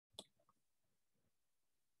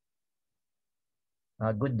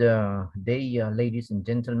Good day, ladies and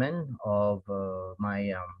gentlemen of my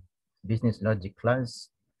business logic class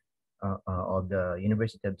of the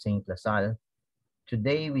University of St. LaSalle.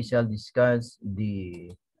 Today, we shall discuss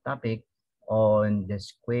the topic on the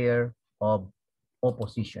square of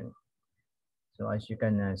opposition. So as you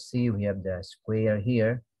can see, we have the square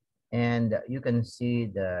here, and you can see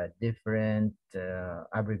the different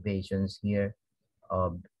abbreviations here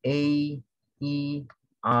of A, E,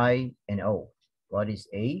 I, and O. What is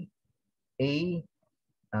A? A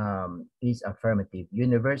is affirmative,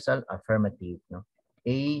 universal affirmative. No?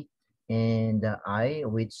 A and I,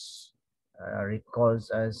 which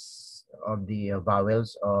recalls us of the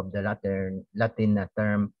vowels of the Latin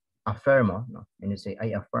term affirmo. No? And you say,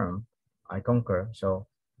 I affirm, I concur. So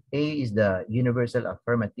A is the universal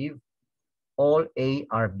affirmative. All A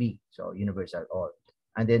are B, so universal all.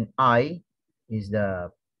 And then I is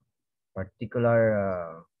the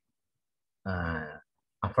particular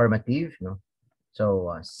affirmative. No?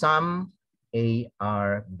 So some A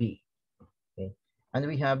R B. Okay, and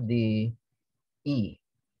we have the E,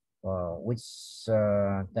 which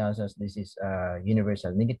tells us this is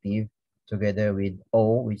universal negative, together with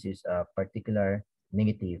O, which is a particular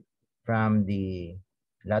negative, from the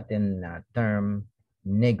Latin term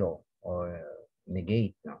nego, or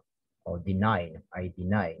negate, no? Or deny. No? I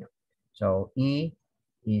deny. No? So E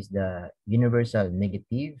is the universal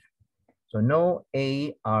negative. So no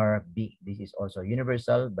A or B. This is also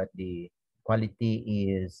universal, but the quality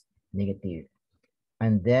is negative.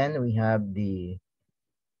 And then we have the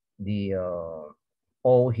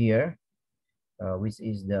O here, which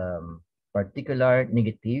is the particular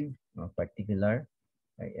negative. Particular.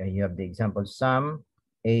 You have the example: some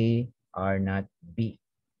A are not B.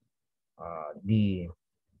 The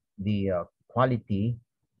quality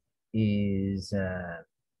is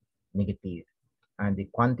negative, and the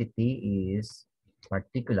quantity is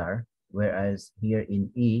particular, whereas here in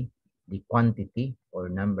E, the quantity or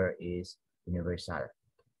number is universal.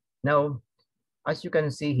 Now, as you can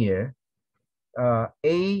see here,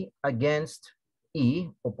 A against E,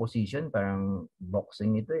 opposition, parang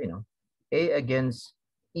boxing ito, you know. A against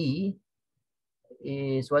E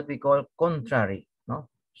is what we call contrary, no?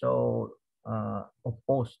 So,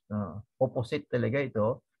 opposite talaga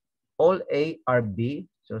ito. All A are B.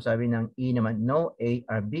 So, sabi ng E naman, no A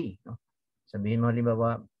are B. No? Sabihin mo,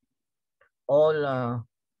 halimbawa, all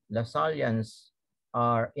Lasallians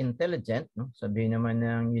are intelligent. No? Sabihin naman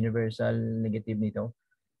ng universal negative nito,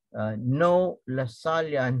 no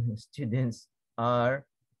Lasallian students are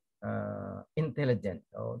intelligent.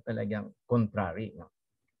 O talagang contrary. No?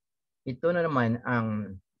 Ito na naman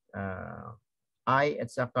ang I at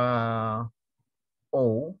saka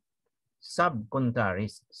O,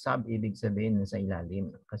 sub-contraries. Sub, ibig sabihin nasa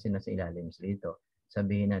ilalim. Kasi nasa ilalim sila ito.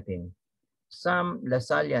 Sabihin natin, some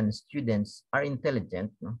Lasallian students are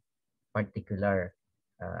intelligent. No? Particular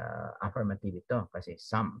affirmative ito kasi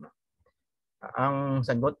some. No? Ang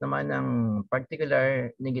sagot naman ng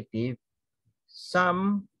particular negative,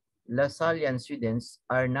 some Lasallian students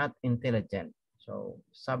are not intelligent. So,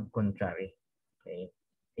 sub-contrary. Okay?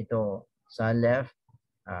 Ito sa left,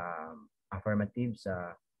 affirmative,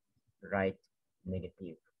 sa right,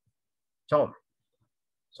 negative. So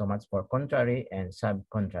much for contrary and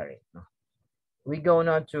sub-contrary. No? We go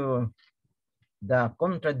now to the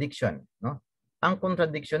contradiction. No? Ang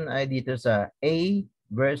contradiction ay dito sa A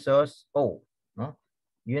versus O. No?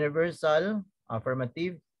 Universal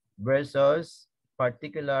affirmative versus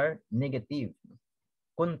particular negative.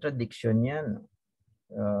 Contradiction yan.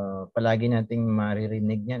 Palagi nating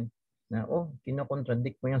maririnig yan na,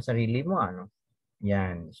 kinokontradict mo yung sarili mo. Ano?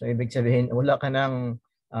 Yan. So, ibig sabihin, wala ka ng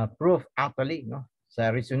proof actually, no?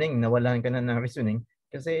 Sa reasoning, nawalan ka na ng reasoning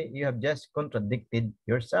kasi you have just contradicted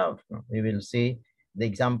yourself. No? We will see the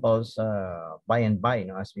examples by and by,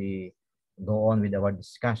 no, as we go on with our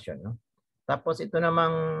discussion. No? Tapos ito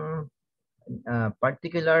namang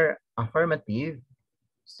particular affirmative,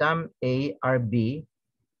 some A are B,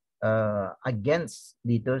 against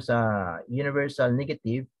dito sa universal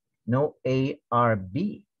negative, no A are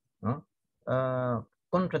B. No?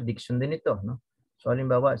 Contradiction din ito. No? So,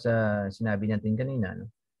 halimbawa, sa sinabi natin kanina,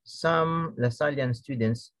 no? Some Lasallian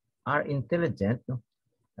students are intelligent. No?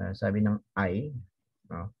 Sabi ng I.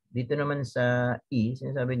 No? Dito naman sa E,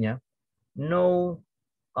 sinasabi niya, no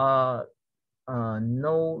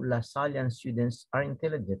Lasallian students are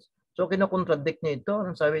intelligent. So, kinokontradict niya ito.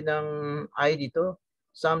 Ang sabi ng I dito,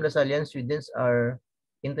 some Lasallian students are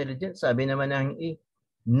intelligent. Sabi naman ng E,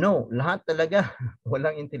 no, lahat talaga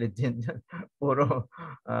walang intelligent. Puro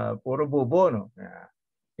bobo, no?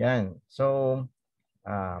 Yan. So,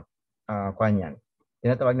 kwan yan.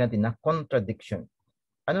 Tinatawag natin na contradiction.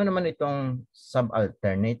 Ano naman itong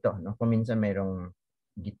subalternate, no? Kung minsan mayroong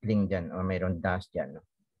gitling dyan o mayroong dash dyan, no?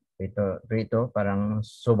 Ito parang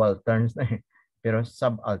subalterns na eh. Pero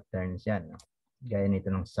subalterns yan, no? Gaya nito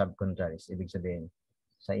ng subcontraries. Ibig sabihin,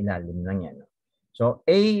 sa ilalim lang yan. No? So,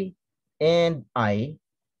 A and I,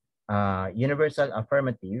 universal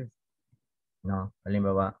affirmative, no?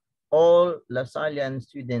 Halimbawa, all Lasallian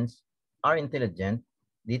students are intelligent.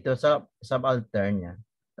 Dito sa subaltern niya,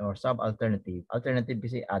 or subalternative. Alternative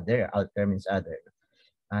kasi other. Alter means other.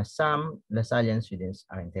 Some Lasallian students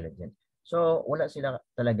are intelligent. So, wala sila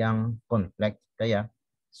talagang conflict. Kaya,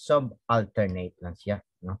 subalternate lang siya.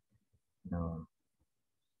 No? No.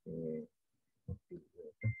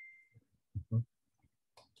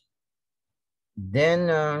 Then,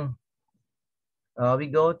 we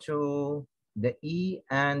go to the E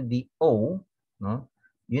and the O. No?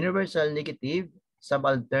 Universal negative,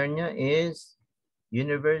 subaltern niya is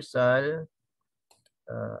universal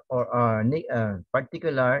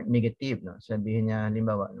particular negative. No? Sabihin niya,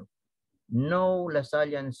 halimbawa, no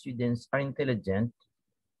Lasallian students are intelligent.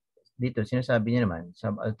 Dito, sinasabi niya naman,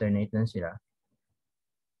 subalternate lang sila.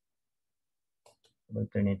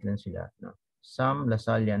 Subalternate lang sila. No? Some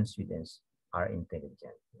Lasallian students are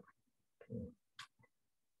intelligent.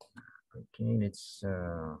 Okay, let's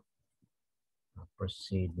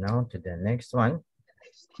proceed now to the next one.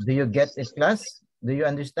 Do you get it, class? Do you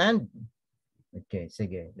understand? Okay,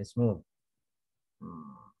 sige, let's move.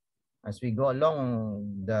 As we go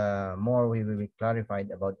along, the more we will be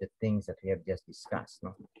clarified about the things that we have just discussed.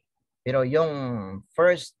 No? Pero yung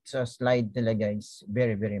first slide talaga is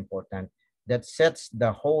very, very important. That sets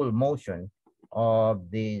the whole motion of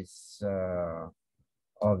this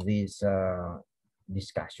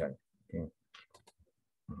discussion. Okay.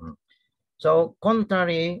 So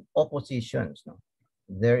contrary oppositions. No?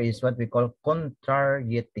 There is what we call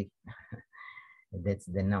contrariety. That's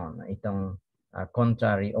the noun. Itong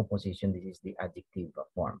contrary opposition, this is the adjective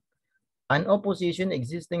form. An opposition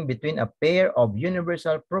existing between a pair of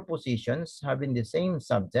universal propositions having the same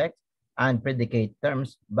subject and predicate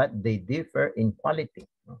terms, but they differ in quality.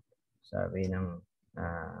 No? Sabi ng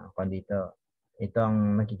dito,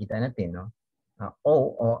 itong makikita natin, no?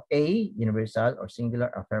 O o A, universal or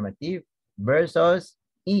singular affirmative, versus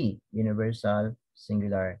E, universal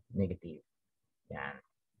singular negative. Yan.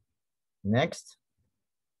 Next,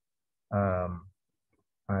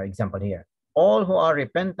 example here. All who are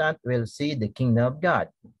repentant will see the kingdom of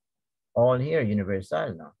God. All here,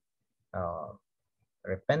 universal. No?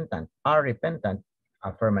 Repentant, are repentant,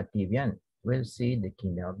 affirmative yan, will see the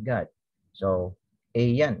kingdom of God. So, A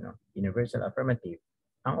yan, no? Universal affirmative.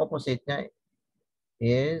 Ang opposite niya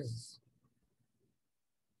is,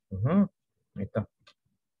 ito.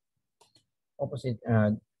 Opposite,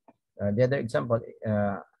 the other example,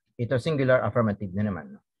 ito singular affirmative na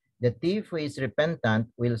naman. No? The thief who is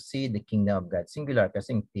repentant will see the kingdom of God. Singular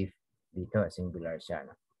kasing thief dito, singular siya.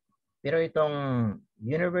 No? Pero itong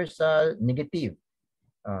universal negative,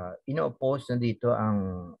 ino-oppose na dito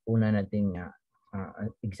ang una nating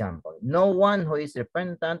example. No one who is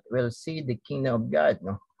repentant will see the kingdom of God.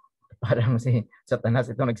 No? Parang si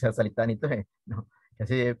Satanas ito nagsasalita nito eh. No?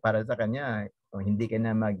 Kasi para sa kanya, hindi ka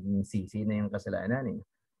na magsisi na yung kasalanan eh.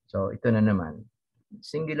 So ito na naman.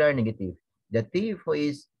 Singular negative. The thief who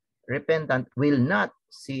is repentant will not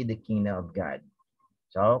see the kingdom of God.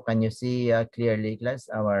 So, can you see clearly, class,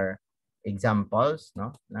 our examples,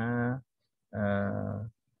 no? Na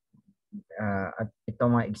at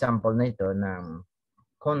itong mga example na ito ng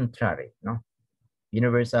contrary, no?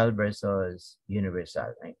 Universal versus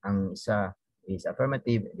universal. Ang isa is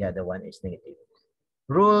affirmative, the other one is negative.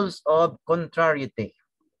 Rules of contrariety.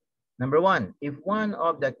 Number one, if one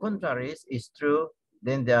of the contraries is true,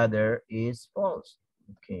 then the other is false.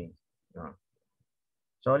 Okay. No.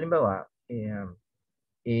 So, halimbawa,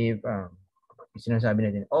 if sinasabi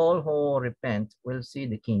natin, all who repent will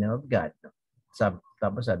see the kingdom of God.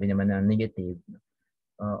 Tapos sabi naman na negative,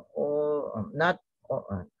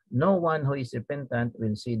 no one who is repentant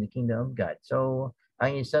will see the kingdom of God. So,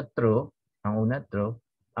 ang isa true, ang una true,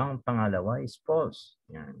 ang pangalawa is false.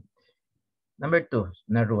 Yan. Number two,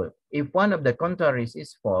 na rule. If one of the contraries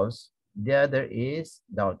is false, the other is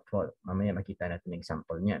doubtful. Mamaya makita natin ang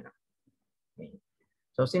example niya. No? Okay.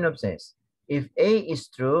 So, Sinob says, if A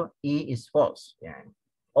is true, E is false. Yan.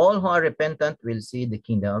 All who are repentant will see the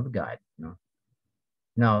kingdom of God. No?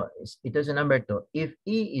 Now, ito sa number two. If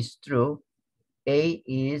E is true, A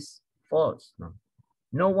is false.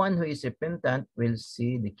 No one who is repentant will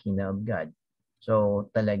see the kingdom of God.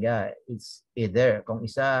 So, talaga, it's either. Kung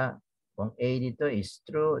A dito is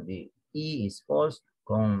true, the E is false.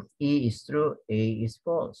 Kung E is true, A is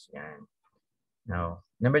false. Yan. Now,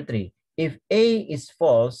 number 3, if A is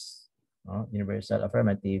false, universal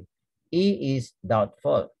affirmative, E is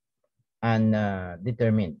doubtful and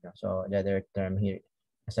determined. So the other term here,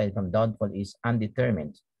 aside from doubtful, is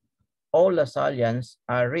undetermined. All Lasallians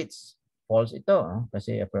are rich. False ito,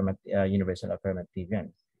 kasi universal affirmative yan.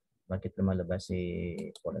 Bakit lumalabas si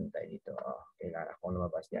Volunteer dito? Kailangan akong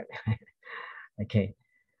lumabas yan. Okay.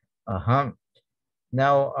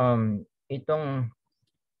 Now, itong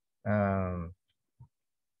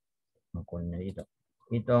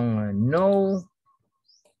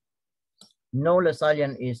no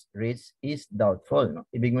Lasallian is rich is doubtful. No?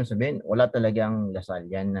 Ibig mo sabihin, wala talagang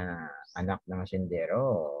Lasallian na anak ng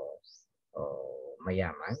sendero o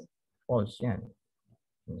mayaman. False yan.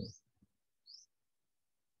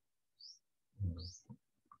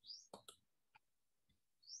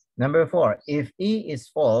 Number 4, if E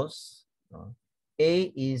is false,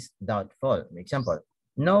 A is doubtful. Example,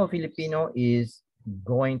 no Filipino is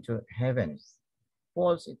going to heaven.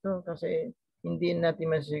 False ito kasi hindi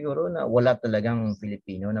natin masiguro na wala talagang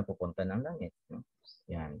Filipino na pupunta ng langit. No?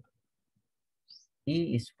 Yan.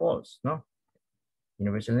 E is false, no?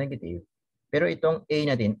 Universal negative. Pero itong A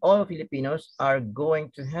natin, all Filipinos are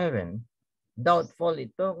going to heaven. Doubtful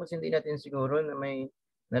ito kasi hindi natin siguro na may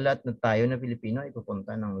na lahat na tayo na Pilipino ay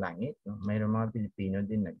pupunta ng langit. No? Mayroong mga Pilipino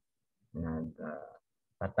din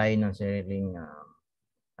patay ng sariling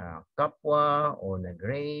kapwa o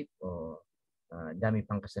nag-rape o dami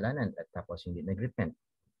pang kasalanan at tapos hindi nag-repent.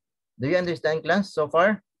 Do you understand, class, so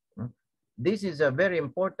far? This is very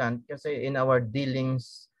important kasi in our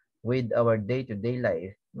dealings with our day-to-day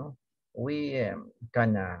life, no, we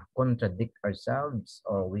can contradict ourselves,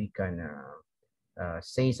 or we can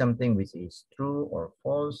say something which is true or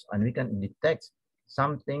false, and we can detect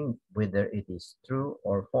something whether it is true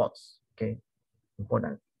or false. Okay,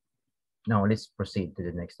 important. Now let's proceed to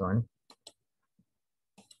the next one.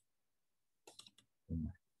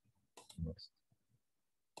 Next.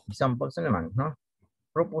 Examples na naman, no?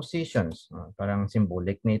 Propositions, parang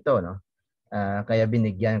symbolic nito, no? Kaya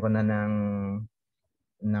binigyan ko na ng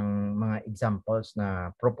mga examples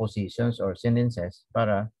na propositions or sentences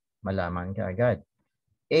para malaman ka agad.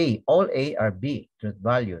 A, all A are B, truth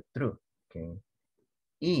value, true. Okay.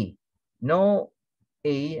 E, no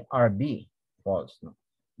A are B, false. No?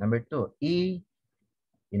 Number 2, E,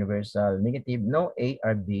 universal negative, no A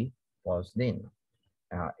are B, false din.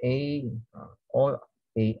 All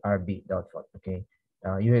A are B, doubtful. Okay.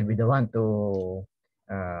 You will be the one to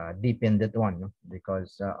deepen that one, no?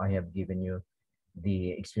 Because I have given you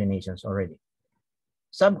the explanations already.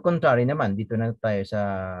 Sub-contrary naman, dito na tayo sa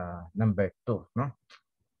number 2, no?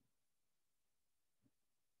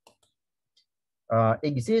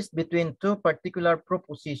 Exist between two particular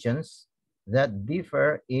propositions that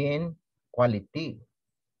differ in quality.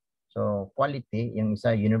 So, quality, yung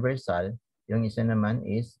isa universal, yung isa naman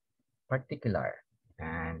is particular.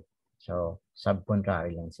 And so,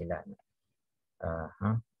 sub-contrary lang sila.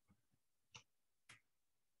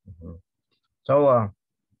 So,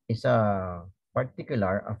 isa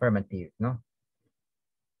particular affirmative, no?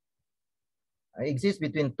 Exist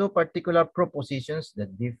between two particular propositions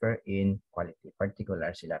that differ in quality.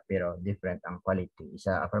 Particular sila, pero different ang quality.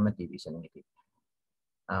 Isa affirmative, isa negative.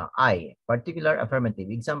 I, particular affirmative.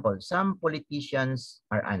 Example, some politicians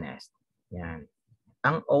are honest. Yan.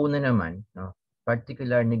 Ang O na naman, no,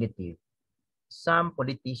 particular negative. Some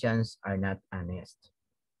politicians are not honest.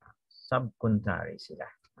 Sub-contrary sila.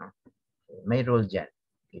 May rule dyan.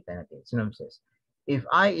 Kita natin. Synopsis. If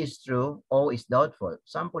I is true, O is doubtful.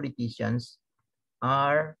 Some politicians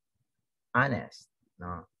are honest.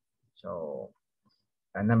 No? So,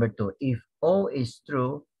 number 2, if O is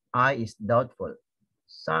true, I is doubtful.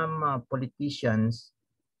 Some politicians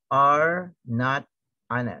are not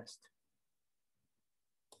honest.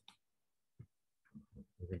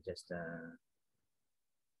 We will just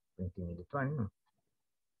continue this one. No?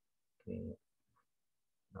 Okay.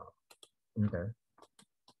 No. Enter.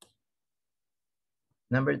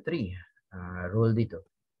 Number 3, rule dito.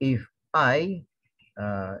 If I,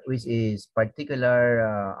 which is particular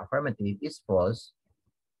affirmative, is false,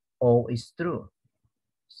 O is true.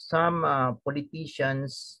 Some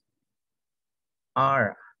politicians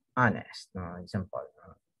are honest. Example.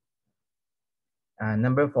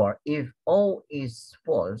 Number 4, if O is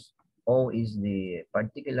false, O is the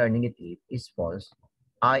particular negative, is false,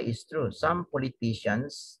 I is true. Some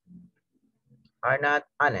politicians are not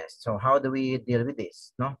honest. So how do we deal with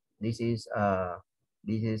this? No, this is a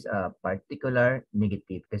particular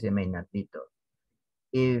negative kasi may not dito.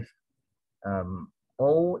 If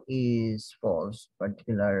O is false,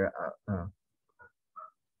 particular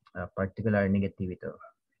particular negative ito.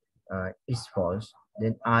 is false,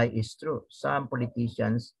 then I is true. Some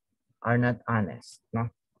politicians are not honest. No?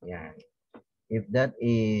 Yan. If that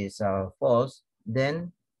is false,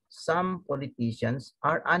 then some politicians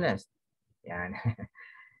are honest. Yan.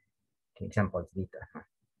 Examples dito.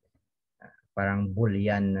 Parang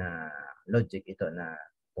Boolean logic ito na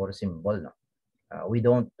for symbol. No? We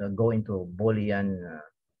don't go into Boolean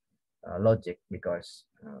logic because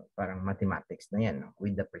parang mathematics na yan. No?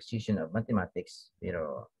 With the precision of mathematics,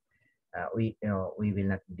 pero we will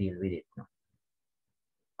not deal with it. No?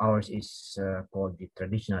 Ours is called the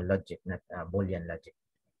traditional logic, not Boolean logic.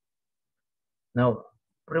 Now,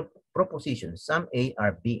 proposition, some A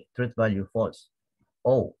are B, truth value false.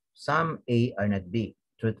 O, some A are not B,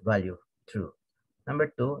 truth value true.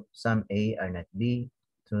 Number 2, some A are not B,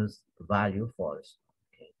 truth value false.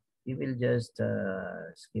 Okay. You will just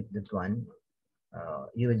skip that one.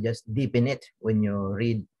 You will just deepen it when you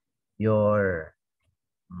read your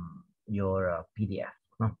PDF.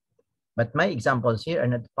 No? But my examples here are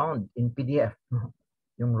not found in PDF. No?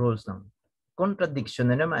 Yung rules lang. Contradiction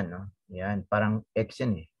na naman. No? Yan, parang X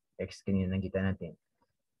yan eh. X kanina nakita natin.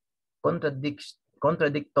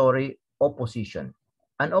 Contradictory opposition.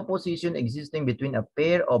 An opposition existing between a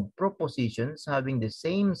pair of propositions having the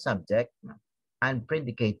same subject and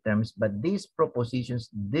predicate terms, but these propositions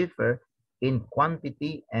differ in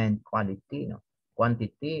quantity and quality. No?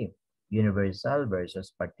 Quantity, universal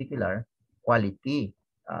versus particular. Quality,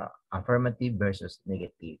 affirmative versus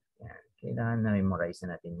negative. Yan. Kailangan na memorize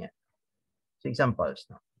na natin yan. So examples.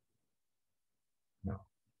 No? No.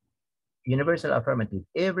 Universal affirmative.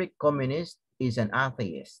 Every communist is an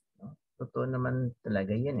atheist. No? Totoo naman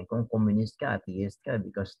talaga yan eh. Kung communist ka, atheist ka,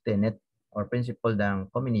 because tenet or principle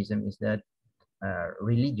ng communism is that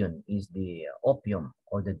religion is the opium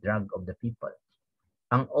or the drug of the people.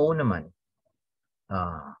 Ang O naman,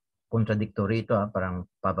 contradictory ito, parang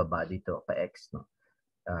pababa dito, pa X. No?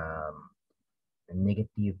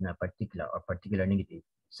 Negative na particular or particular negative.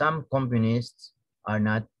 Some communists are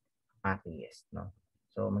not atheists. No?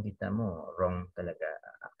 So makita mo, wrong talaga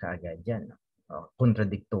kaagad dyan. No?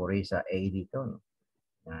 Contradictory sa A dito. No?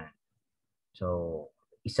 So,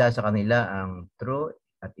 isa sa kanila ang true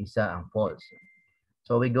at isa ang false.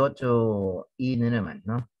 So we go to E na naman.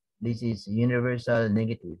 No? This is universal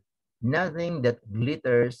negative. Nothing that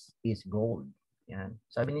glitters is gold. Yan.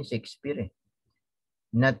 Sabi ni Shakespeare eh.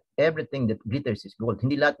 Not everything that glitters is gold.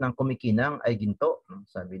 Hindi lahat ng kumikinang ay ginto. No?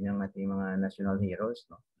 Sabi ng ating mga national heroes.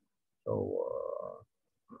 No? So,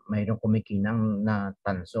 mayroong kumikinang na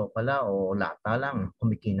tanso pala o lata lang,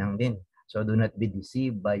 kumikinang din. So, do not be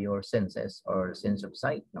deceived by your senses or sense of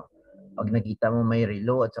sight. No? Pag nakita mo may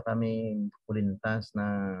relo at saka may kulintas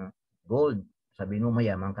na gold, sabi mo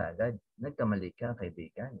mayaman ka agad. Nagkamali ka,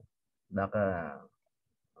 kaibigan. Baka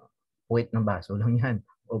puwit ng baso lang yan.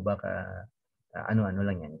 O baka ano-ano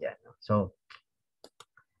lang yan dyan. No? So,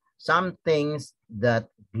 some things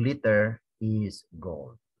that glitter is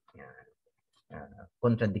gold.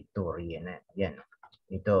 Contradictory yan. Yan.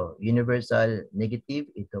 Ito, universal negative.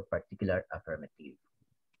 Ito, particular affirmative.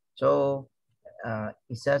 So,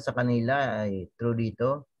 isa sa kanila ay true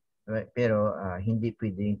dito, pero hindi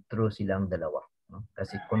pwedeng true silang dalawa. No?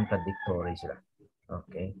 Kasi contradictory sila.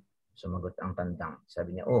 Okay? Sumagot ang tandang.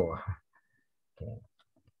 Sabi niya, oh. Okay.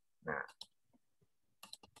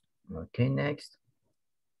 Okay, next.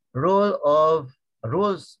 Rules of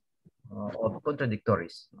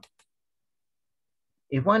contradictories.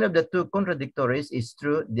 If one of the two contradictories is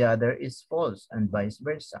true, the other is false, and vice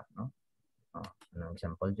versa. No? An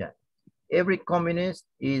example dyan. Every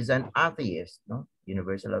communist is an atheist. No?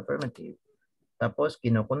 Universal affirmative. Tapos,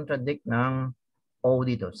 kinocontradict ng O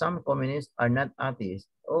dito. Some communists are not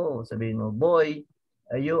atheists. Oh, sabihin mo, boy,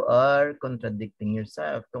 you are contradicting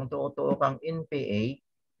yourself. Kung totoo kang NPA,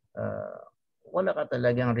 wala ka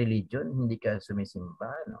talagang religion, hindi ka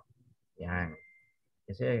sumisimba. No? Yan.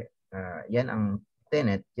 Kasi yan ang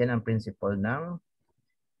tenet, yan ang principle ng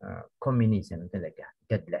communism talaga.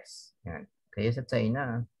 Godless. Yan. Kaya sa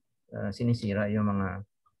China, sinisira yung mga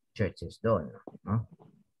churches doon. No?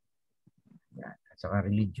 Yan. At saka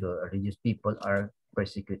religious people are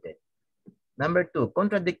persecuted. Number 2,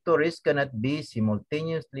 contradictories cannot be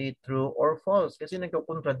simultaneously true or false kasi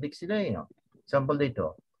nagko-contradict sila eh. No? Example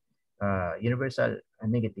dito, universal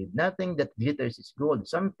negative. Nothing that glitters is gold.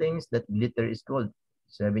 Some things that glitter is gold.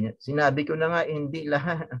 Sabi niya, sinabi ko na nga, hindi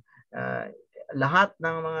lahat, lahat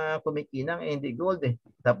ng mga kumikinang ay hindi gold eh.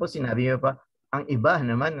 Tapos sinabi niya pa, ang iba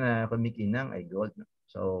naman na kumikinang ay gold.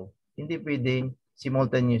 So, hindi pwedeng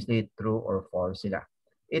simultaneously true or false sila.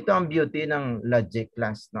 Ito ang beauty ng logic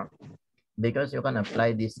class. No? Because you can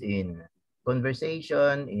apply this in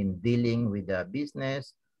conversation, in dealing with the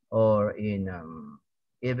business, or in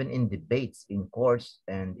even in debates in courts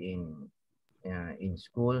and in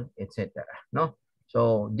school, etc. No,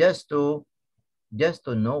 so just to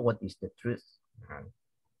know what is the truth.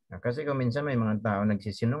 Kasi kung minsan may mga tao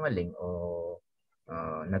nagsisinungaling o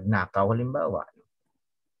nagnakaw halimbawa,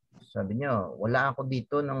 sabi niyo, wala ako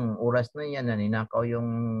dito ng oras na yan na ninakaw yung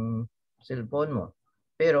cellphone mo.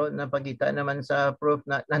 Pero napakita naman sa proof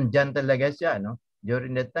na nandyan talaga siya, no?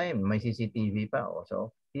 During that time, may CCTV pa. Oh.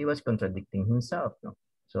 So, he was contradicting himself, no?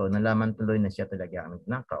 So, nalaman tuloy na siya talaga ang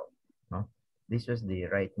nagnakaw, no? This was the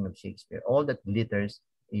writing of Shakespeare. All that glitters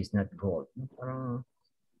is not gold. Parang,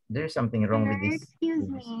 there's something wrong with this. Excuse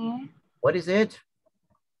me. What is it?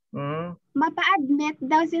 Hmm? Mapa-admit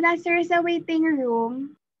daw sila, sir, sa waiting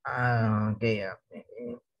room. Okay.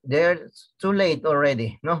 They're too late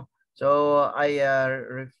already, no? So, I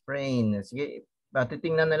refrain. Sige,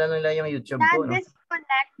 titingnan nila yung YouTube ko, no?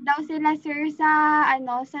 Na-disconnect daw sila, sir, sa,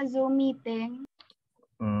 sa Zoom meeting.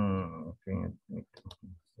 Okay.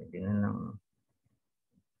 Sige na lang.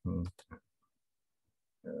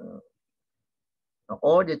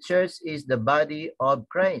 Or the church is the body of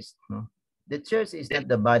Christ, no? The church is not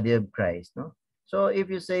the body of Christ, no? So if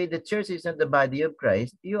you say the church is not the body of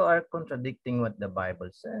Christ, you are contradicting what the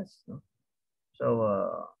Bible says, no? So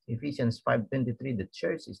Ephesians 5:23, the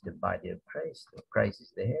church is the body of Christ. Christ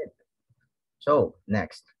is the head. So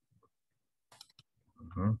next.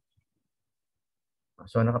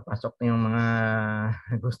 So nakapasok na yung mga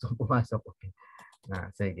gustong pumasok. Okay.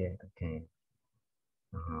 Sige. Okay.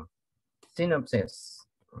 Synopsis.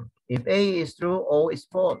 If A is true, O is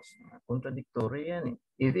false. Contradictory yan eh.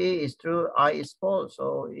 If A is true, I is false.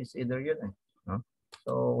 So it's either yun eh. No?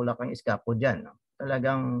 So wala kang iskapo dyan. No?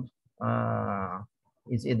 Talagang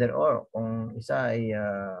it's either or. Kung isa ay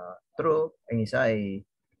true, ang isa ay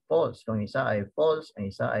false. Kung isa ay false, ang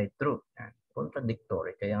isa ay true. Yan.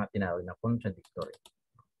 Contradictory. Kaya nga tinawag na contradictory.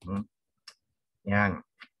 Yan.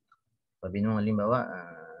 Sabi nung halimbawa,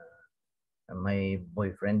 may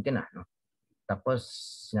boyfriend ka na. No? Tapos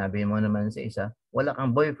sinabi mo naman sa isa, wala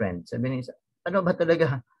kang boyfriend. Sabi ng isa, ano ba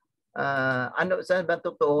talaga? Saan ba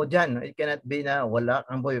totoo dyan? It cannot be na wala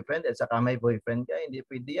kang boyfriend at saka may boyfriend ka. Hindi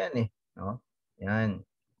pwede yan eh. No? Yan.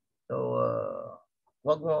 So,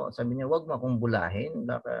 sabi niya, wag mo akong bulahin.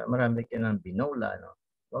 Baka marami ka ng binola. No?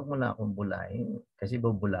 Wag mo na akong bulahin. Kasi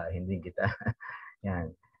bubulahin din kita.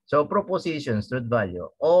 Yan. So, propositions, truth value.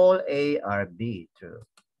 All A are B, true.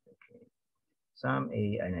 Some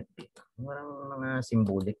A are not B. Mga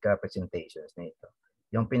symbolic presentations na ito.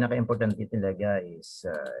 Yung pinaka-importante talaga is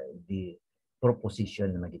the proposition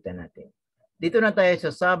na magitan natin. Dito na tayo sa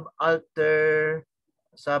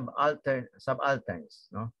subalterns,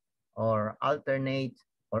 no? Or alternate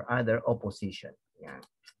or other opposition. Yan.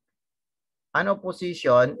 An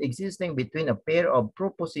opposition existing between a pair of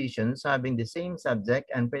propositions having the same subject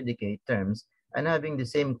and predicate terms and having the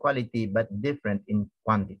same quality but different in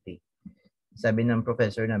quantity. Sabi ng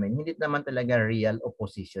professor namin, hindi naman talaga real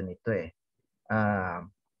opposition ito eh.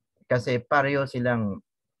 Kasi pareho silang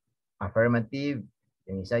affirmative,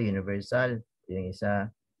 yung isa universal, yung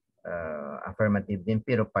isa affirmative din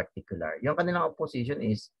pero particular. Yung kanilang opposition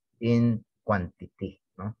is in quantity.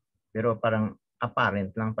 No? Pero parang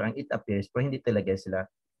apparent lang, parang it appears, pero hindi talaga sila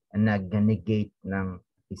nag-negate ng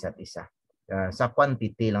isa't isa. Sa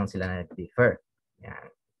quantity lang sila nag-differ. Yan.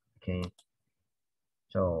 Okay.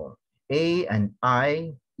 So, A and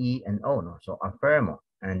I, E and O. No? So, affirmo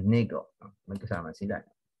and nego. No? Magkasama sila.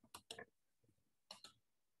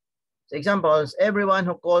 So, examples, everyone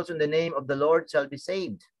who calls on the name of the Lord shall be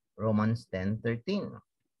saved. Romans 10:13.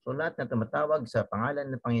 So, lahat na tumatawag sa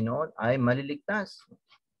pangalan ng Panginoon ay maliligtas.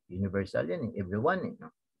 Universal yan. Everyone.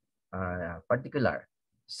 No? Particular.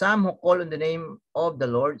 Some who call on the name of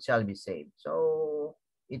the Lord shall be saved. So,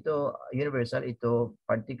 ito universal, ito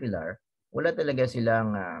particular. Wala talaga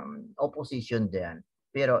silang opposition diyan.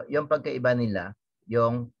 Pero yung pagkaiba nila,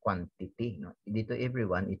 yung quantity. No? Dito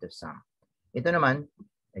everyone, ito some. Ito naman,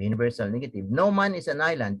 universal negative. No man is an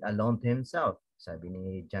island alone to himself. Sabi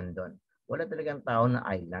ni John Donne. Wala talagang tao na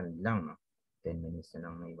island lang. No? 10 minutes na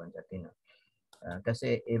lang may iwan sa atin. No?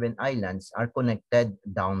 Kasi even islands are connected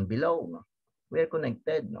down below. No? We are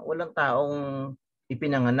connected. No? Walang taong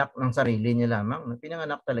ipinanganak ng sarili niya lamang. No?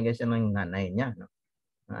 Pinanganak talaga siya ng nanay niya. No?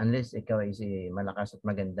 Unless ikaw ay si malakas at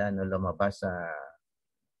maganda no lumabas sa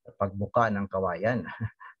pagbuka ng kawayan.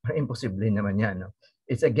 Imposible naman yan. No?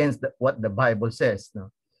 It's against what the Bible says. No?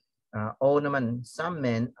 Naman, some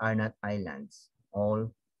men are not islands. All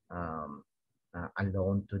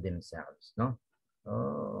alone to themselves. No?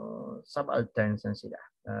 Subalterns sila.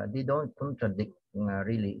 They don't contradict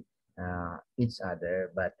really each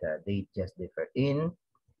other, but they just differ in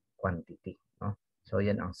quantity. No? So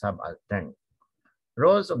yan ang subaltern.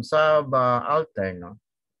 Roles of subaltern, no?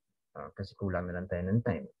 Kasi kulang na lang tayo ng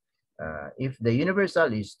time. If the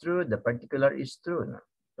universal is true, the particular is true. No?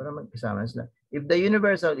 Para magkasama sila. If the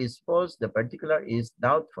universal is false, the particular is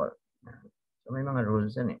doubtful. So may mga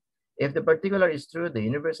rules yan eh. If the particular is true, the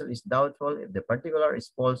universal is doubtful. If the particular is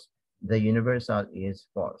false, the universal is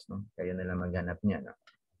false. No? Kayo na lang maghanap niya. No?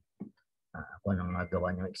 Ako nang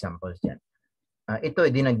magawa niyong examples dyan. Ito,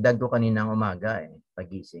 dinagdag ko kaninang umaga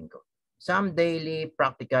pagising ko. Some daily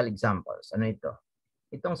practical examples. Ano ito?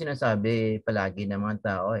 Itong sinasabi palagi ng mga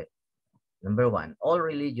tao Number 1, all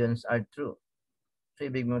religions are true. So,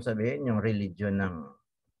 ibig mo sabihin, yung religion ng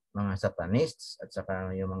mga satanists at saka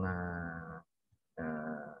yung mga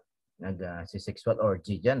nag-sexual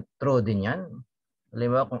orgy dyan, true din yan.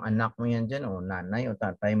 Halimbawa, kung anak mo yan dyan, o nanay o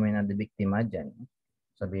tatay mo yan na biktima dyan,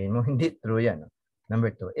 sabihin mo, hindi true yan. Number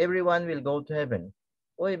 2, everyone will go to heaven.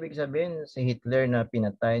 O ibig sabihin, si Hitler na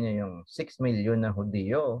pinatay niya yung 6 million na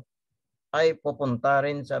Hudiyo, ay pupunta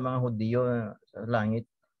rin sa mga Hudiyo sa langit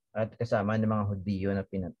at kasama ng mga Hudiyo na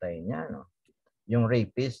pinatay niya. No? Yung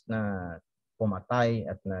rapist na pumatay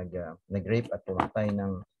at nag-rape at pumatay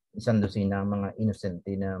ng 100 mga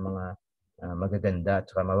inosente na mga magaganda at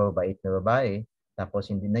saka mababait na babae,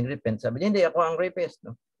 tapos hindi nag-repent, sabi niya, hindi, ako ang rapist.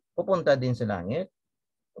 No? Pupunta din sa langit.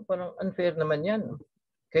 So, parang unfair naman yan. No?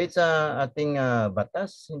 Kahit sa ating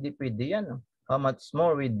batas, hindi pwede yan. No? How much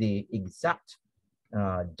more with the exact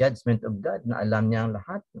judgment of God na alam niya ang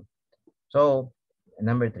lahat. No? So,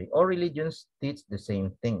 number 3, all religions teach the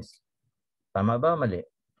same things. Tama ba? Mali?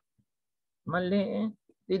 Mali.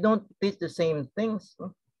 They don't teach the same things.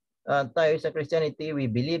 No? Tayo sa Christianity, we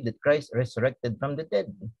believe that Christ resurrected from the dead.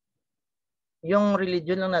 Yung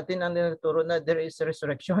religion lang natin ang nagturo na there is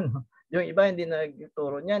resurrection. Yung iba hindi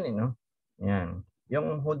nagturo niyan. No? Yan.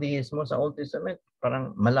 Yung Judaismo sa Old Testament,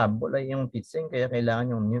 parang malabo lang yung teaching, kaya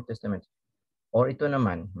kailangan yung New Testament. Or ito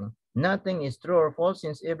naman, no? Nothing is true or false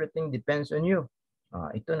since everything depends on you.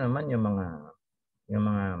 Ito naman yung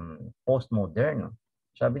mga postmodern. No?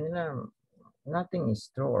 Sabi nila, nothing is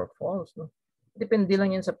true or false. No? Depende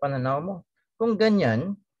lang yan sa pananaw mo. Kung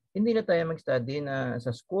ganyan, hindi na tayo mag-study na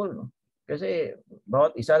sa school. No? Kasi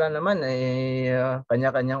bawat isa lang naman,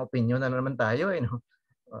 kanya-kanyang opinion na naman tayo. No?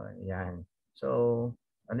 Yan. So,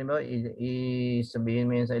 ano ba, sabihin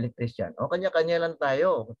mo yan sa electrician. O kanya-kanya lang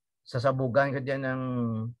tayo. Sasabugan ka dyan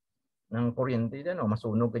ng kuryente dyan, o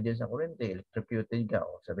masunog ka dyan sa kuryente, electrocuted ka,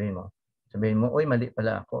 o sabihin mo, uy, mali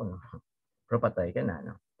pala ako. No? Pero patay ka na.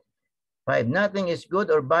 No? 5, nothing is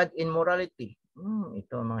good or bad in morality.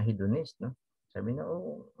 Ito ang mga hedonist. No? Sabi na,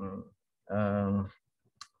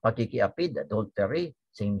 pakikiapid, adultery,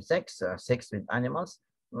 same-sex, sex with animals.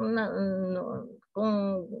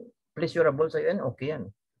 Kung pleasurable sa'yo yan, okay yan.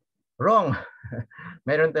 Wrong.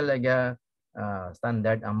 Meron talaga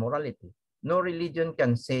standard ang morality. No religion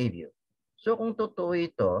can save you. So kung totoo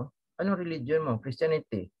ito, anong religion mo?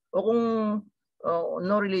 Christianity. O kung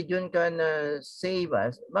no religion can save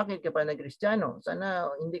us, bakit ka pa nag-Kristiyano?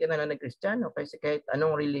 Sana hindi ka na nag-Kristiyano kasi kahit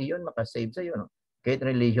anong religion makasave sa'yo. No? Kahit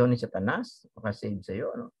religion ni Satanas, makasave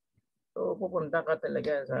sa'yo. No? So pupunta ka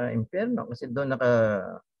talaga sa impyerno kasi doon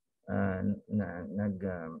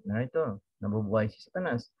nabubuhay si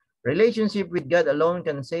Satanas. Relationship with God alone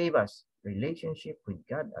can save us. Relationship with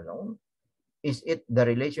God alone? Is it the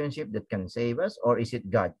relationship that can save us or is it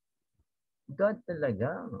God? God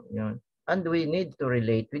talaga. Yun. And we need to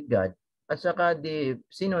relate with God. At saka the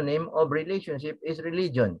synonym of relationship is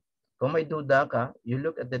religion. Kung may duda ka, you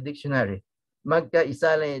look at the dictionary.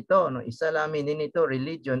 Magkaisa lang ito. No? Isa lang din ito,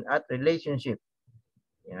 religion at relationship.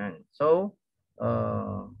 Yan. So,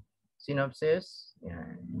 synopsis.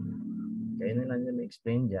 Yan. Kaya na lang yung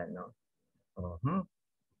explain dyan. No?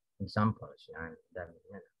 Examples. Yan. Dami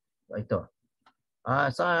yan. So, ito.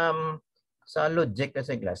 Sa logic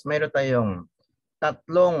kasi class, mayroon tayong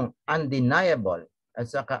tatlong undeniable at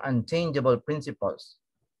saka unchangeable principles.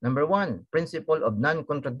 Number 1, principle of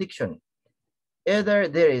non-contradiction. Either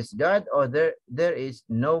there is God or there is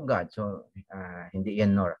no God. So, hindi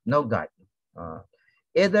yan no God.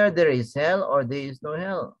 Either there is hell or there is no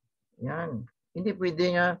hell. Yan. Hindi pwede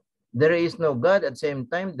nga there is no God at the same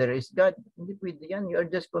time there is God. Hindi pwede yan. You are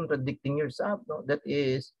just contradicting yourself. No? That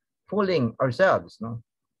is fooling ourselves. No?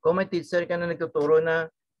 Kung may teacher ka na nagtuturo na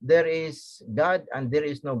there is God and there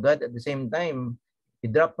is no God at the same time,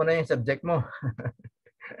 i-drop mo na yung subject mo.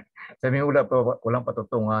 Sabi mo, walang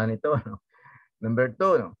patutungan ito. No? Number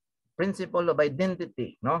 2, no? Principle of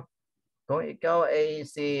identity. No? Kung ikaw ay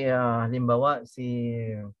halimbawa, si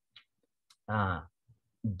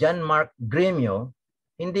John Mark Gremio,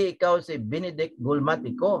 hindi ikaw si Benedict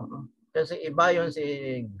Gulmatico. No? Kasi iba yun si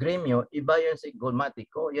Gremio, iba yun si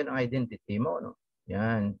Gulmatico. Yan ang identity mo. No?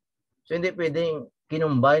 Yan. So hindi pwedeng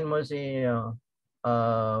kinumbine mo si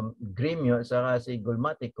Gremio saka si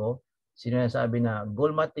Gulmatico, sinasabi na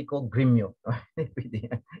Gulmatico Gremio. Hindi pwede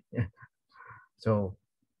yan. So,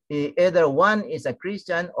 either one is a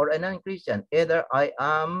Christian or a non-Christian. Either I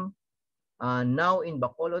am now in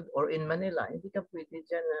Bacolod or in Manila. Hindi ka pwede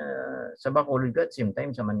dyan sa Bacolod at same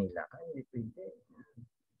time sa Manila. Hindi pwede.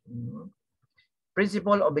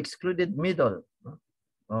 Principle of excluded middle.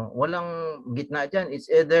 Walang gitna dyan. It's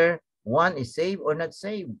either one is saved or not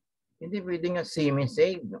saved. Hindi pwede nga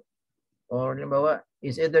semi-saved. Or limbawa,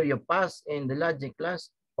 is either you pass in the logic class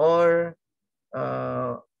or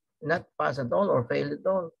not pass at all or fail at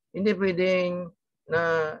all. Hindi pwedeng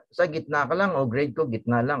na sa gitna ka lang o grade ko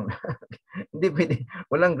gitna lang. Hindi pwede.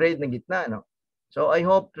 Walang grade na gitna. No? So I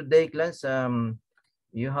hope today class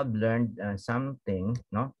you have learned something.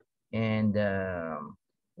 No? And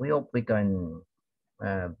we hope we can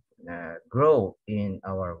grow in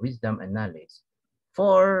our wisdom and knowledge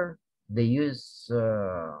for the use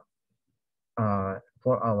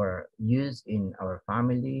for our use in our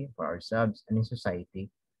family, for ourselves, and in society,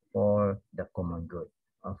 for the common good,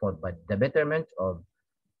 for the betterment of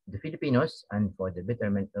the Filipinos and for the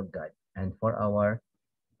betterment of God and for our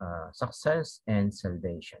success and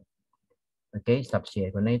salvation. Okay, stop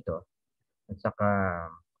share ko na ito. At saka,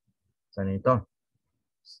 saan ito?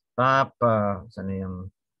 Stop, saan yung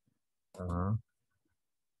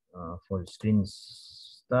full screen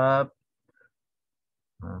stop.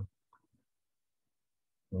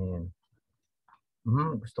 Ayan.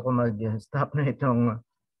 Gusto ko mag-stop na itong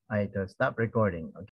ito, stop recording. Okay.